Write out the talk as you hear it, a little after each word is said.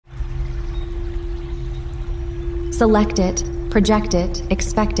Select it, project it,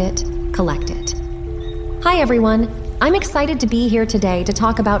 expect it, collect it. Hi everyone, I'm excited to be here today to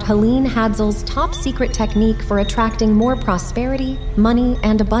talk about Helene Hadsell's top secret technique for attracting more prosperity, money,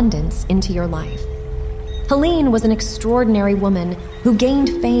 and abundance into your life. Helene was an extraordinary woman who gained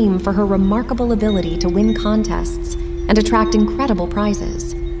fame for her remarkable ability to win contests and attract incredible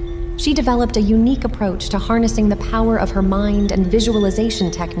prizes. She developed a unique approach to harnessing the power of her mind and visualization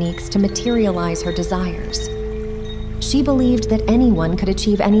techniques to materialize her desires. She believed that anyone could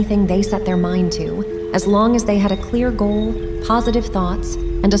achieve anything they set their mind to, as long as they had a clear goal, positive thoughts,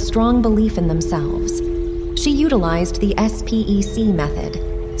 and a strong belief in themselves. She utilized the SPEC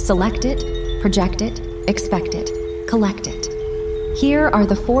method: select it, project it, expect it, collect it. Here are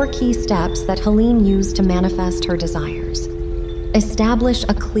the 4 key steps that Helene used to manifest her desires. Establish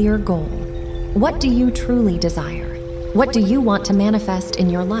a clear goal. What do you truly desire? What do you want to manifest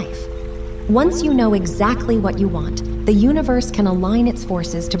in your life? Once you know exactly what you want, the universe can align its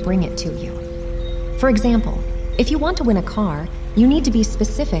forces to bring it to you. For example, if you want to win a car, you need to be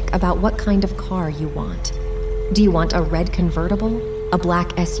specific about what kind of car you want. Do you want a red convertible, a black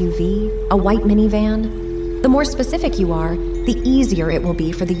SUV, a white minivan? The more specific you are, the easier it will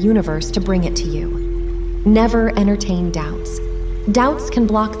be for the universe to bring it to you. Never entertain doubts. Doubts can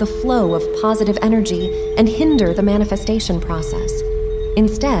block the flow of positive energy and hinder the manifestation process.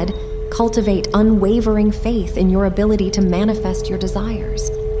 Instead, cultivate unwavering faith in your ability to manifest your desires.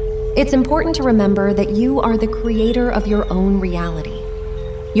 It's important to remember that you are the creator of your own reality.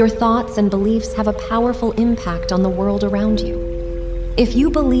 Your thoughts and beliefs have a powerful impact on the world around you. If you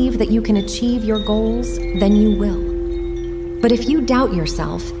believe that you can achieve your goals, then you will. But if you doubt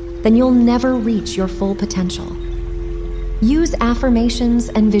yourself, then you'll never reach your full potential. Use affirmations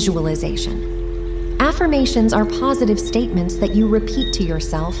and visualization. Affirmations are positive statements that you repeat to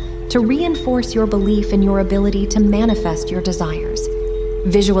yourself to reinforce your belief in your ability to manifest your desires.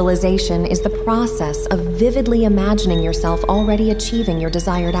 Visualization is the process of vividly imagining yourself already achieving your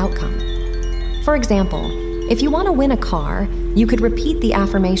desired outcome. For example, if you want to win a car, you could repeat the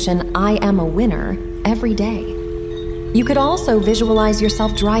affirmation, "I am a winner," every day. You could also visualize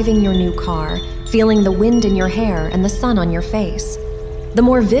yourself driving your new car, feeling the wind in your hair and the sun on your face. The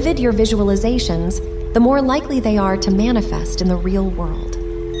more vivid your visualizations, the more likely they are to manifest in the real world.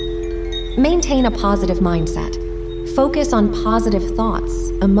 Maintain a positive mindset. Focus on positive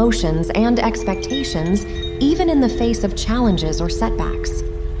thoughts, emotions, and expectations, even in the face of challenges or setbacks.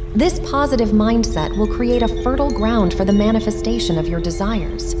 This positive mindset will create a fertile ground for the manifestation of your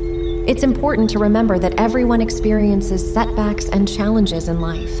desires. It's important to remember that everyone experiences setbacks and challenges in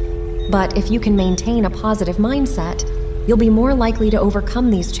life. But if you can maintain a positive mindset, you'll be more likely to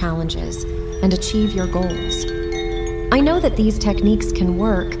overcome these challenges and achieve your goals. I know that these techniques can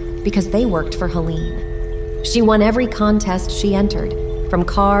work because they worked for Helene. She won every contest she entered, from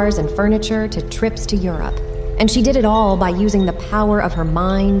cars and furniture to trips to Europe, and she did it all by using the power of her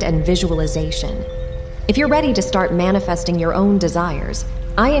mind and visualization. If you're ready to start manifesting your own desires,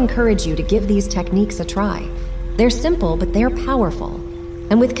 I encourage you to give these techniques a try. They're simple, but they're powerful.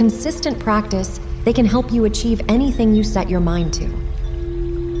 And with consistent practice, they can help you achieve anything you set your mind to.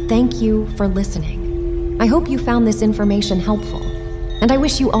 Thank you for listening. I hope you found this information helpful, and I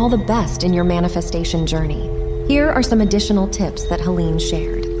wish you all the best in your manifestation journey. Here are some additional tips that Helene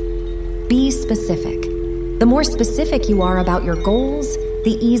shared. Be specific. The more specific you are about your goals,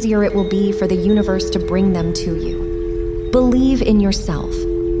 the easier it will be for the universe to bring them to you. Believe in yourself.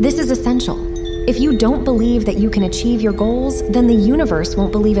 This is essential. If you don't believe that you can achieve your goals, then the universe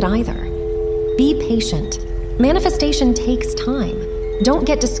won't believe it either. Be patient. Manifestation takes time. Don't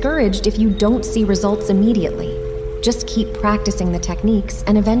get discouraged if you don't see results immediately. Just keep practicing the techniques,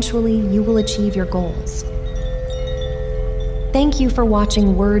 and eventually you will achieve your goals. Thank you for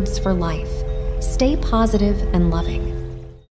watching Words for Life. Stay positive and loving.